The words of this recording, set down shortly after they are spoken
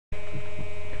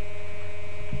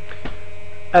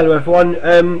Hello everyone,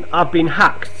 I've been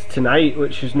hacked tonight,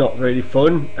 which is not really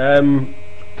fun.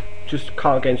 Just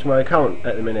can't get into my account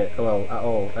at the minute, well, at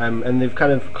all. And they've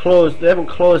kind of closed, they haven't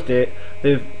closed it,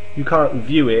 you can't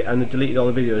view it, and they've deleted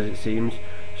all the videos, it seems.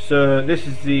 So this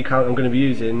is the account I'm going to be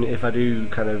using if I do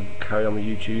kind of carry on with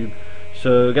YouTube.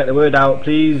 So get the word out,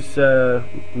 please.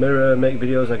 Mirror, make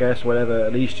videos, I guess, whatever,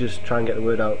 at least just try and get the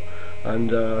word out.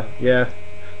 And yeah,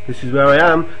 this is where I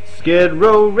am. Skid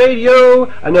Row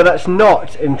Radio! I know that's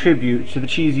not in tribute to the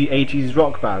cheesy 80s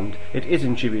rock band. It is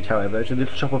in tribute, however, to the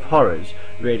Little Shop of Horrors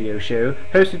radio show,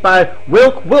 hosted by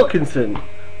Wilkinson.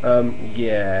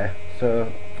 Yeah,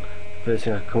 so first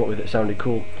thing I come up with that sounded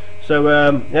cool. So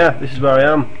yeah, this is where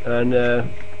I am,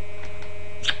 and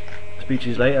speak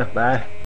to you later. Bye.